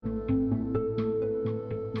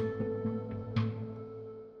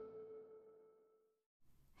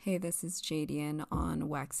Hey, this is Jadian on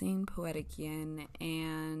Waxing Poetic Yin,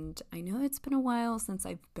 and I know it's been a while since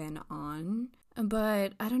I've been on,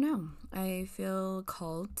 but I don't know. I feel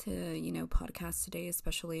called to, podcast today,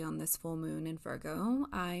 especially on this full moon in Virgo.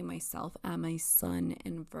 I myself am a sun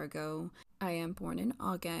in Virgo. I am born in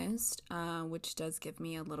August, which does give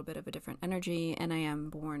me a little bit of a different energy, and I am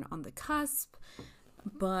born on the cusp,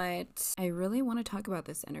 but I really want to talk about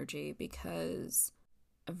this energy because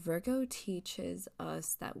Virgo teaches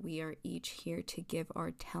us that we are each here to give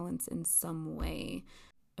our talents in some way.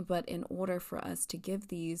 But in order for us to give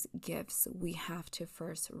these gifts, we have to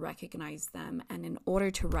first recognize them. And in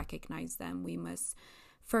order to recognize them, we must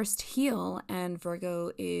first heal. And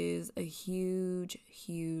Virgo is a huge,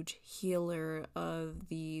 huge healer of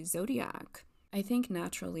the zodiac. I think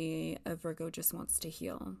naturally a Virgo just wants to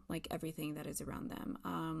heal, like everything that is around them.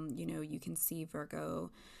 You can see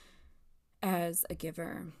Virgo as a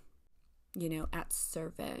giver, at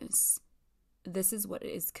service. This is what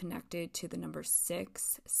is connected to the number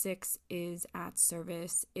 6. 6 is at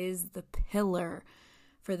service, is the pillar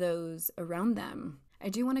for those around them. I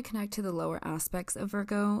do want to connect to the lower aspects of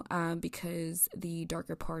Virgo because the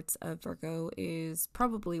darker parts of Virgo is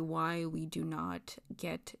probably why we do not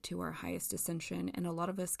get to our highest ascension. And a lot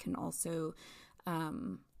of us can also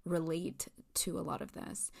relate to a lot of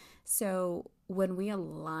this. So when we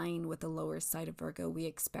align with the lower side of Virgo, we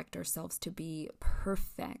expect ourselves to be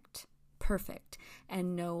perfect,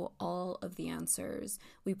 and know all of the answers.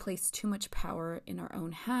 We place too much power in our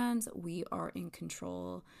own hands. We are in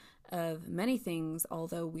control of many things,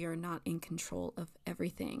 although we are not in control of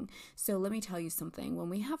everything. So let me tell you something. When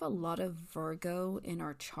we have a lot of Virgo in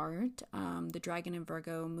our chart, the dragon in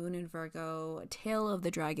Virgo, moon in Virgo, tail of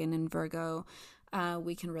the dragon in Virgo,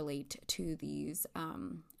 we can relate to these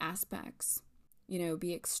aspects.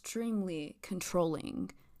 Be extremely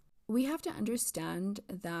controlling. We have to understand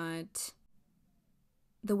that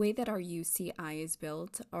the way that our UCI is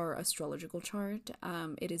built, our astrological chart,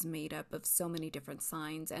 it is made up of so many different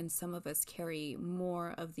signs, and some of us carry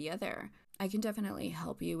more of the other. I can definitely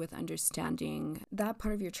help you with understanding that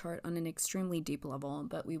part of your chart on an extremely deep level,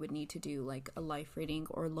 but we would need to do like a life reading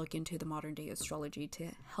or look into the modern day astrology to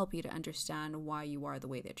help you to understand why you are the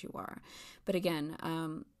way that you are. But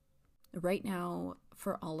again, right now,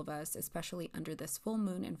 for all of us, especially under this full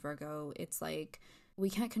moon in Virgo, it's like we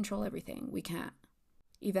can't control everything. We can't.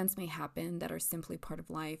 Events may happen that are simply part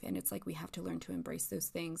of life, and it's like we have to learn to embrace those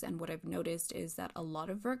things. And what I've noticed is that a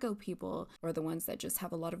lot of Virgo people, or the ones that just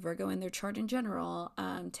have a lot of Virgo in their chart in general,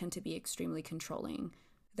 tend to be extremely controlling.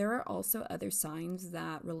 There are also other signs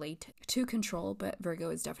that relate to control, but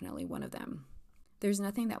Virgo is definitely one of them. There's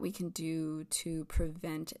nothing that we can do to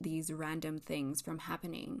prevent these random things from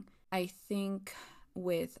happening. I think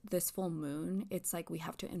with this full moon, it's like we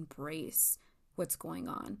have to embrace what's going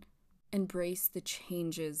on. Embrace the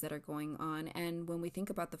changes that are going on. And when we think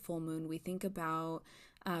about the full moon, we think about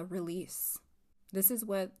release. This is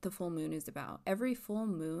what the full moon is about. Every full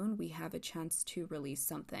moon, we have a chance to release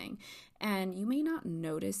something. And you may not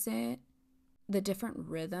notice it, the different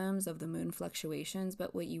rhythms of the moon fluctuations,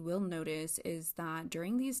 but what you will notice is that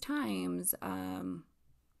during these times,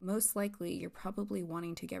 most likely you're probably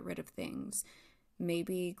wanting to get rid of things.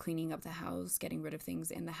 Maybe cleaning up the house, getting rid of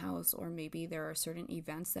things in the house, or maybe there are certain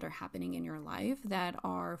events that are happening in your life that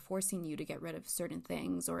are forcing you to get rid of certain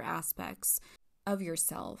things or aspects of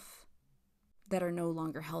yourself that are no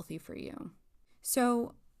longer healthy for you.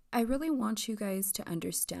 So I really want you guys to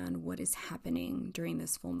understand what is happening during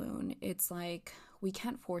this full moon. It's like we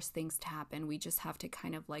can't force things to happen. We just have to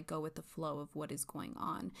kind of like go with the flow of what is going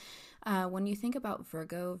on. When you think about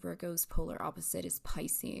Virgo, Virgo's polar opposite is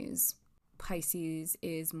Pisces. Pisces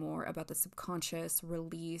is more about the subconscious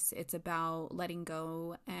release. It's about letting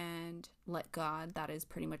go and let God. That is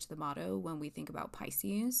pretty much the motto when we think about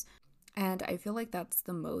Pisces. And I feel like that's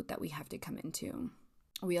the mode that we have to come into.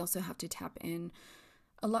 We also have to tap in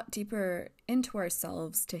a lot deeper into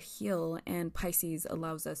ourselves to heal, and Pisces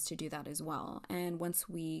allows us to do that as well. And once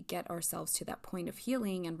we get ourselves to that point of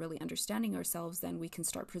healing and really understanding ourselves, then we can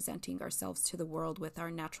start presenting ourselves to the world with our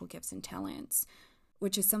natural gifts and talents,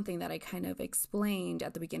 which is something that I kind of explained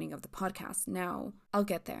at the beginning of the podcast. Now, I'll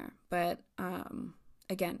get there, but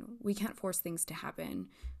again, we can't force things to happen.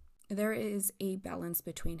 There is a balance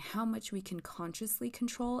between how much we can consciously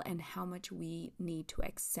control and how much we need to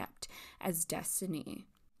accept as destiny.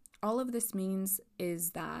 All of this means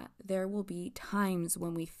is that there will be times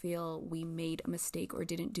when we feel we made a mistake or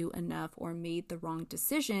didn't do enough or made the wrong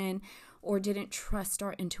decision or didn't trust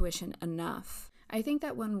our intuition enough. I think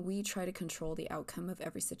that when we try to control the outcome of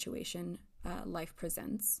every situation life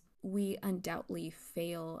presents, we undoubtedly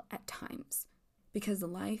fail at times. because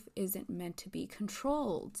life isn't meant to be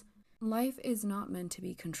controlled. Life is not meant to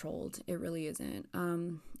be controlled. It really isn't.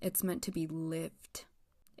 It's meant to be lived.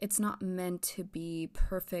 It's not meant to be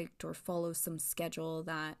perfect or follow some schedule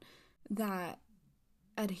that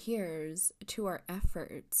adheres to our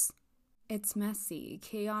efforts. It's messy,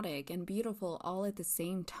 chaotic, and beautiful all at the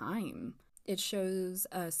same time. It shows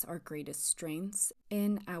us our greatest strengths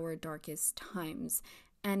in our darkest times,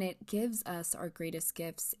 and it gives us our greatest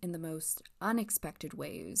gifts in the most unexpected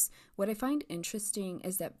ways. What I find interesting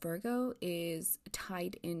is that Virgo is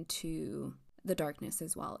tied into the darkness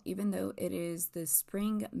as well. Even though it is the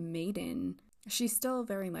spring maiden, she still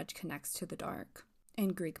very much connects to the dark.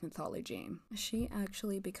 In Greek mythology, she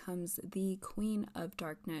actually becomes the queen of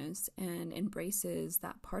darkness and embraces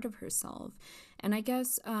that part of herself. And I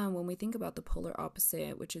guess when we think about the polar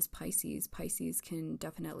opposite, which is Pisces, Pisces can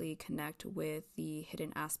definitely connect with the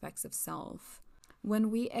hidden aspects of self. When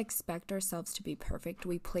we expect ourselves to be perfect,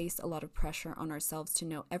 we place a lot of pressure on ourselves to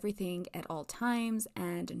know everything at all times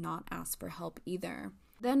and not ask for help either.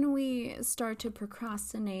 Then we start to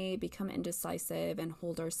procrastinate, become indecisive, and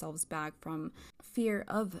hold ourselves back from fear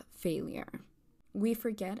of failure. We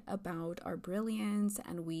forget about our brilliance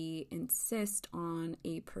and we insist on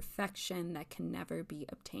a perfection that can never be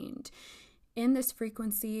obtained. In this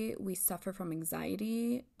frequency, we suffer from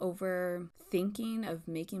anxiety over thinking of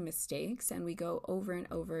making mistakes, and we go over and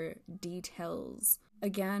over details.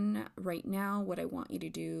 Again, right now, what I want you to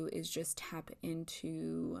do is just tap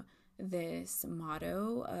into this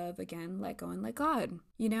motto of, again, let go and let God.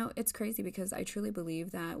 You know, it's crazy because I truly believe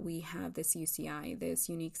that we have this UCI, this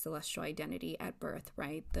unique celestial identity at birth,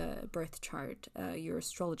 right? The birth chart, your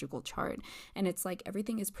astrological chart. And it's like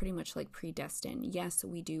everything is pretty much like predestined. Yes,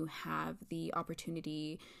 we do have the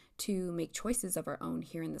opportunity to make choices of our own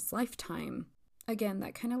here in this lifetime. Again,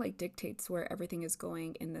 that kind of like dictates where everything is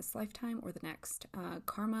going in this lifetime or the next.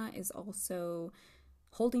 Karma is also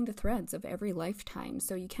holding the threads of every lifetime,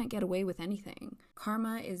 so you can't get away with anything.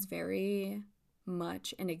 Karma is very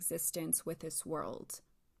much in existence with this world.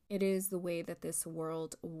 It is the way that this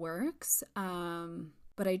world works,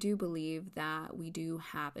 but I do believe that we do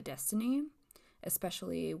have a destiny,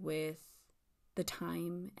 especially with the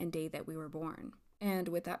time and day that we were born. And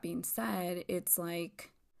with that being said, it's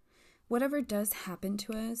like whatever does happen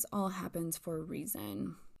to us all happens for a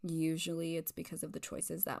reason. Usually it's because of the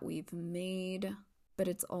choices that we've made, but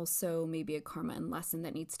it's also maybe a karma and lesson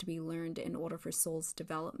that needs to be learned in order for soul's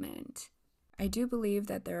development. I do believe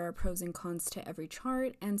that there are pros and cons to every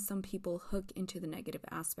chart, and some people hook into the negative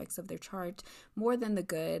aspects of their chart more than the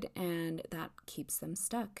good, and that keeps them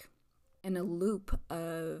stuck in a loop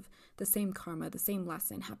of the same karma, the same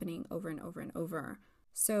lesson happening over and over and over.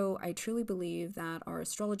 So I truly believe that our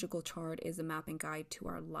astrological chart is a map and guide to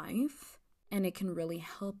our life, and it can really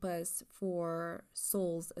help us for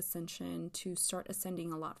soul's ascension to start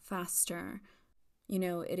ascending a lot faster. You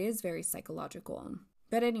know, it is very psychological.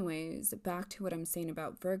 But anyways, back to what I'm saying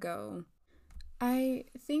about Virgo. I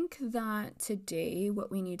think that today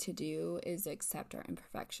what we need to do is accept our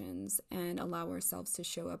imperfections and allow ourselves to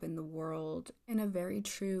show up in the world in a very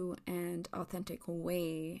true and authentic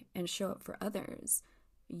way and show up for others.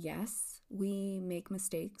 Yes, we make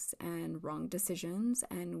mistakes and wrong decisions,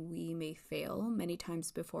 and we may fail many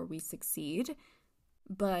times before we succeed.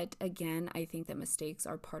 But again, I think that mistakes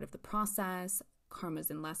are part of the process. Karmas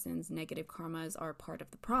and lessons, negative karmas are part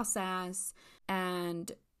of the process,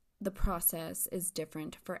 and the process is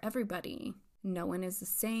different for everybody. No one is the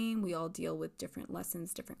same. We all deal with different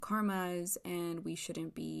lessons, different karmas, and we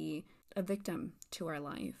shouldn't be a victim to our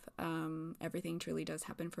life. Everything truly does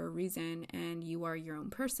happen for a reason, and you are your own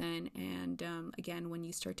person. And again, when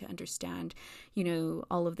you start to understand, you know,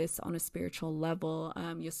 all of this on a spiritual level,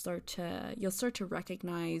 you'll start to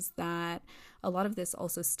recognize that a lot of this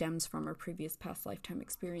also stems from our previous past lifetime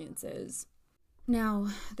experiences. Now,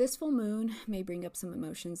 this full moon may bring up some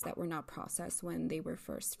emotions that were not processed when they were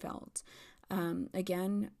first felt.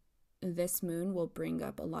 Again, this moon will bring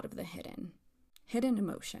up a lot of the hidden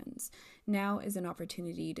emotions. Now is an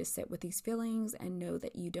opportunity to sit with these feelings and know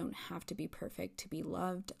that you don't have to be perfect to be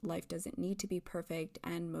loved. Life doesn't need to be perfect,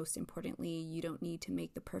 and most importantly, you don't need to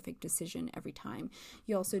make the perfect decision every time.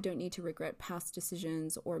 You also don't need to regret past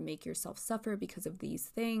decisions or make yourself suffer because of these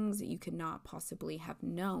things that you could not possibly have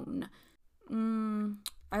known.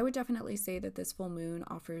 I would definitely say that this full moon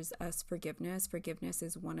offers us forgiveness. Forgiveness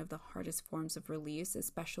is one of the hardest forms of release,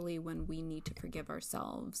 especially when we need to forgive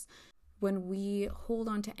ourselves. When we hold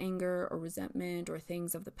on to anger or resentment or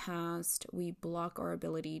things of the past, we block our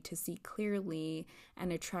ability to see clearly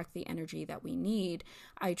and attract the energy that we need.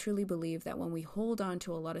 I truly believe that when we hold on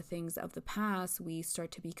to a lot of things of the past, we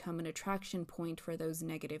start to become an attraction point for those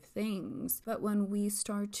negative things. But when we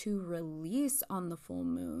start to release on the full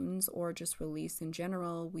moons, or just release in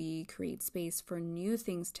general, we create space for new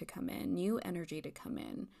things to come in, new energy to come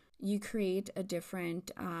in. You create a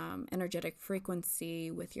different energetic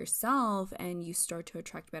frequency with yourself, and you start to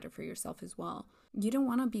attract better for yourself as well. You don't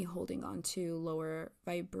want to be holding on to lower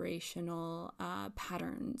vibrational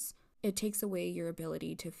patterns. It takes away your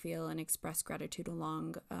ability to feel and express gratitude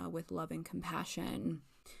along with love and compassion.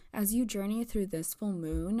 As you journey through this full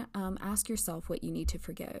moon, ask yourself what you need to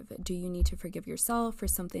forgive. Do you need to forgive yourself for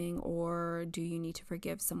something, or do you need to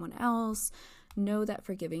forgive someone else? Know that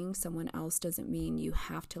forgiving someone else doesn't mean you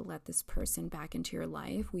have to let this person back into your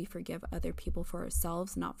life. We forgive other people for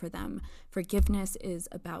ourselves, not for them. Forgiveness is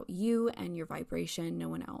about you and your vibration, no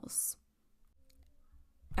one else.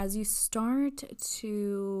 As you start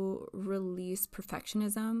to release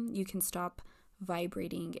perfectionism, you can stop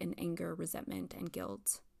vibrating in anger, resentment, and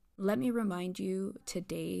guilt. Let me remind you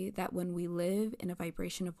today that when we live in a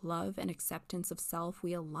vibration of love and acceptance of self,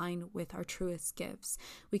 we align with our truest gifts.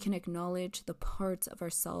 We can acknowledge the parts of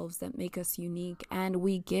ourselves that make us unique, and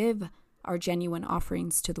we give our genuine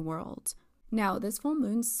offerings to the world. Now, this full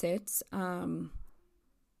moon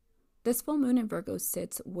in Virgo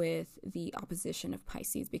sits with the opposition of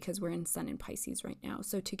Pisces, because we're in Sun in Pisces right now.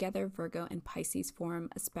 So together, Virgo and Pisces form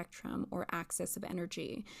a spectrum or axis of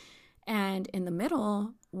energy. And in the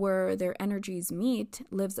middle, where their energies meet,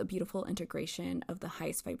 lives a beautiful integration of the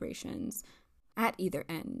highest vibrations. At either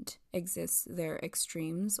end exists their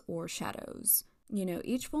extremes or shadows.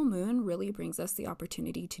 Each full moon really brings us the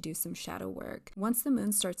opportunity to do some shadow work. Once the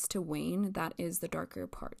moon starts to wane, that is the darker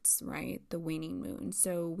parts, right? The waning moon.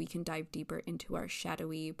 So we can dive deeper into our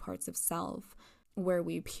shadowy parts of self, where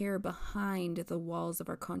we peer behind the walls of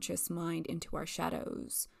our conscious mind into our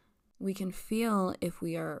shadows. We can feel if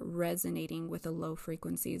we are resonating with the low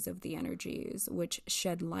frequencies of the energies, which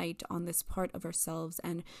shed light on this part of ourselves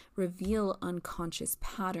and reveal unconscious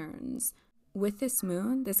patterns. With this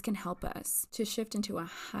moon, this can help us to shift into a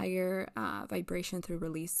higher vibration through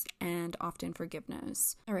release and often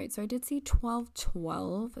forgiveness. All right, so I did see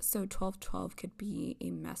 1212. So 1212 could be a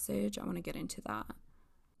message. I want to get into that.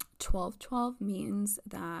 1212 means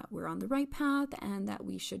that we're on the right path and that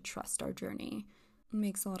we should trust our journey.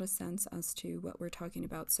 Makes a lot of sense as to what we're talking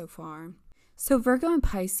about so far. So Virgo and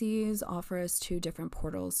Pisces offer us two different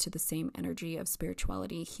portals to the same energy of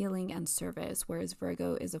spirituality, healing, and service, whereas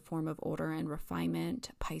Virgo is a form of order and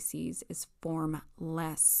refinement. Pisces is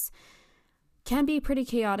formless. Can be pretty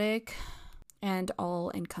chaotic and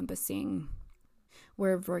all-encompassing.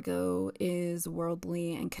 Where Virgo is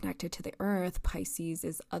worldly and connected to the earth, Pisces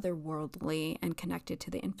is otherworldly and connected to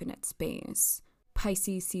the infinite space.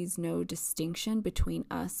 Pisces sees no distinction between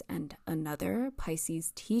us and another.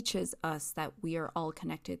 Pisces teaches us that we are all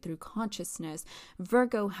connected through consciousness.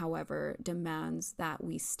 Virgo, however, demands that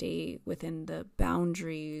we stay within the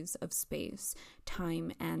boundaries of space,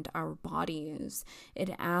 time, and our bodies.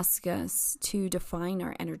 It asks us to define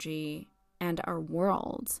our energy and our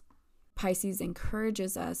world. Pisces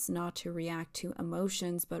encourages us not to react to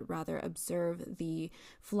emotions, but rather observe the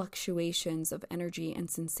fluctuations of energy and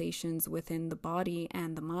sensations within the body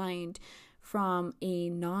and the mind from a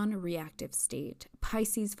non-reactive state.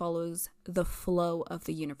 Pisces follows the flow of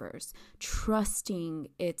the universe, trusting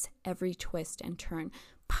its every twist and turn.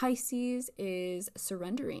 Pisces is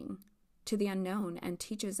surrendering to the unknown and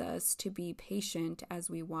teaches us to be patient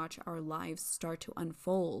as we watch our lives start to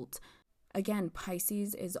unfold. Again,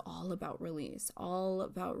 Pisces is all about release,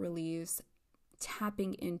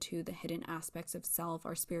 tapping into the hidden aspects of self,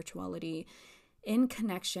 our spirituality, in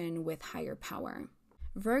connection with higher power.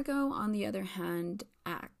 Virgo, on the other hand,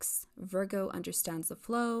 acts. Virgo understands the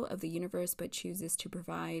flow of the universe but chooses to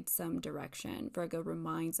provide some direction. Virgo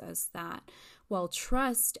reminds us that while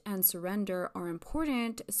trust and surrender are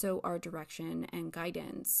important, so are direction and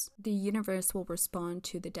guidance. The universe will respond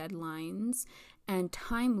to the deadlines and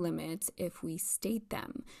time limits if we state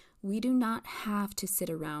them. We do not have to sit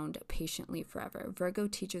around patiently forever. Virgo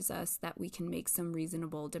teaches us that we can make some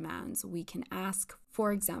reasonable demands. We can ask,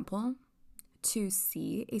 for example, to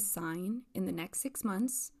see a sign in the next 6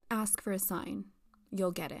 months. Ask for a sign.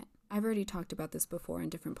 You'll get it. I've already talked about this before in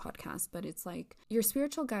different podcasts, but it's like your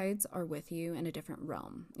spiritual guides are with you in a different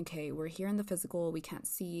realm. Okay, we're here in the physical. We can't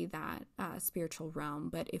see that spiritual realm,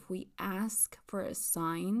 but if we ask for a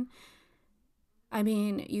sign, I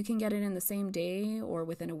mean, you can get it in the same day or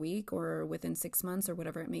within a week or within 6 months or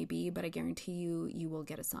whatever it may be, but I guarantee you will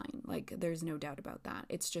get a sign. Like, there's no doubt about that.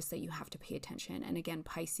 It's just that you have to pay attention. And again,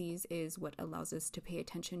 Pisces is what allows us to pay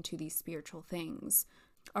attention to these spiritual things.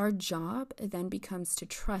 Our job then becomes to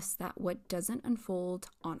trust that what doesn't unfold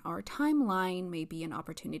on our timeline may be an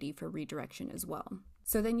opportunity for redirection as well.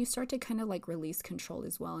 So then you start to kind of like release control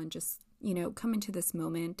as well and just, come into this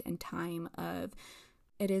moment and time of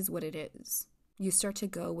it is what it is. You start to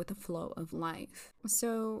go with the flow of life.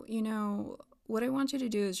 So, what I want you to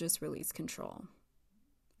do is just release control.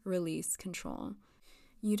 Release control.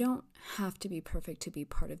 You don't have to be perfect to be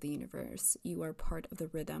part of the universe. You are part of the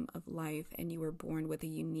rhythm of life, and you were born with a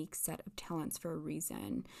unique set of talents for a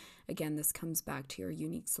reason. Again, this comes back to your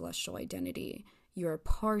unique celestial identity. You're a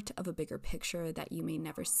part of a bigger picture that you may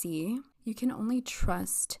never see. You can only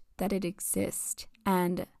trust that it exists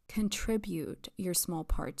and contribute your small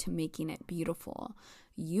part to making it beautiful.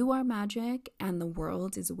 You are magic, and the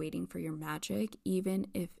world is waiting for your magic, even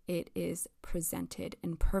if it is presented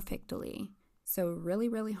imperfectly. So really,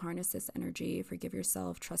 really harness this energy, forgive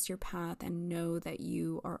yourself, trust your path, and know that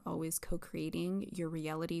you are always co-creating your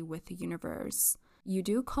reality with the universe. You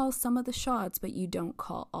do call some of the shots, but you don't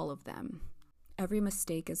call all of them. Every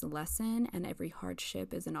mistake is a lesson, and every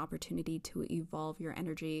hardship is an opportunity to evolve your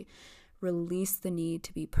energy. Release the need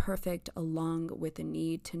to be perfect along with the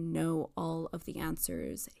need to know all of the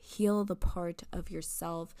answers. Heal the part of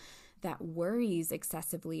yourself that worries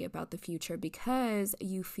excessively about the future because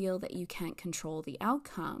you feel that you can't control the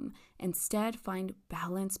outcome. Instead, find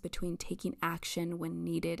balance between taking action when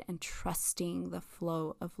needed and trusting the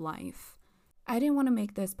flow of life. I didn't want to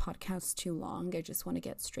make this podcast too long. I just want to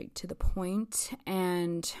get straight to the point.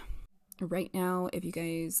 And right now, if you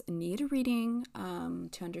guys need a reading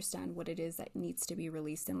to understand what it is that needs to be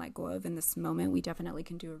released and let go of in this moment, we definitely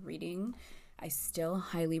can do a reading. I still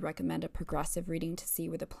highly recommend a progressive reading to see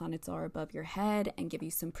where the planets are above your head and give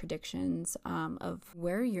you some predictions of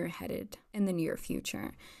where you're headed in the near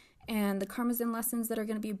future and the karmas and lessons that are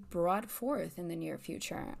going to be brought forth in the near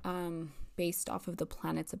future based off of the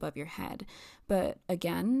planets above your head. But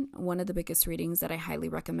again, one of the biggest readings that I highly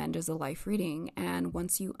recommend is a life reading. And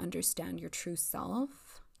once you understand your true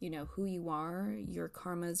self, who you are, your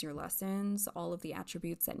karmas, your lessons, all of the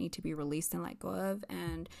attributes that need to be released and let go of,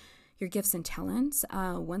 and your gifts and talents,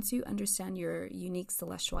 once you understand your unique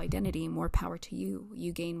celestial identity, more power to you.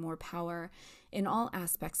 You gain more power in all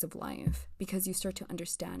aspects of life because you start to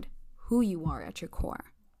understand who you are at your core.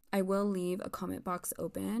 I will leave a comment box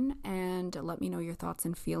open and let me know your thoughts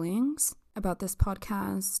and feelings about this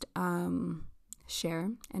podcast.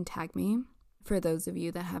 Share and tag me. For those of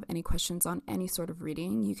you that have any questions on any sort of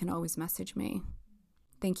reading, you can always message me.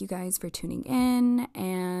 Thank you guys for tuning in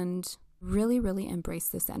and really, really embrace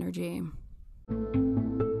this energy.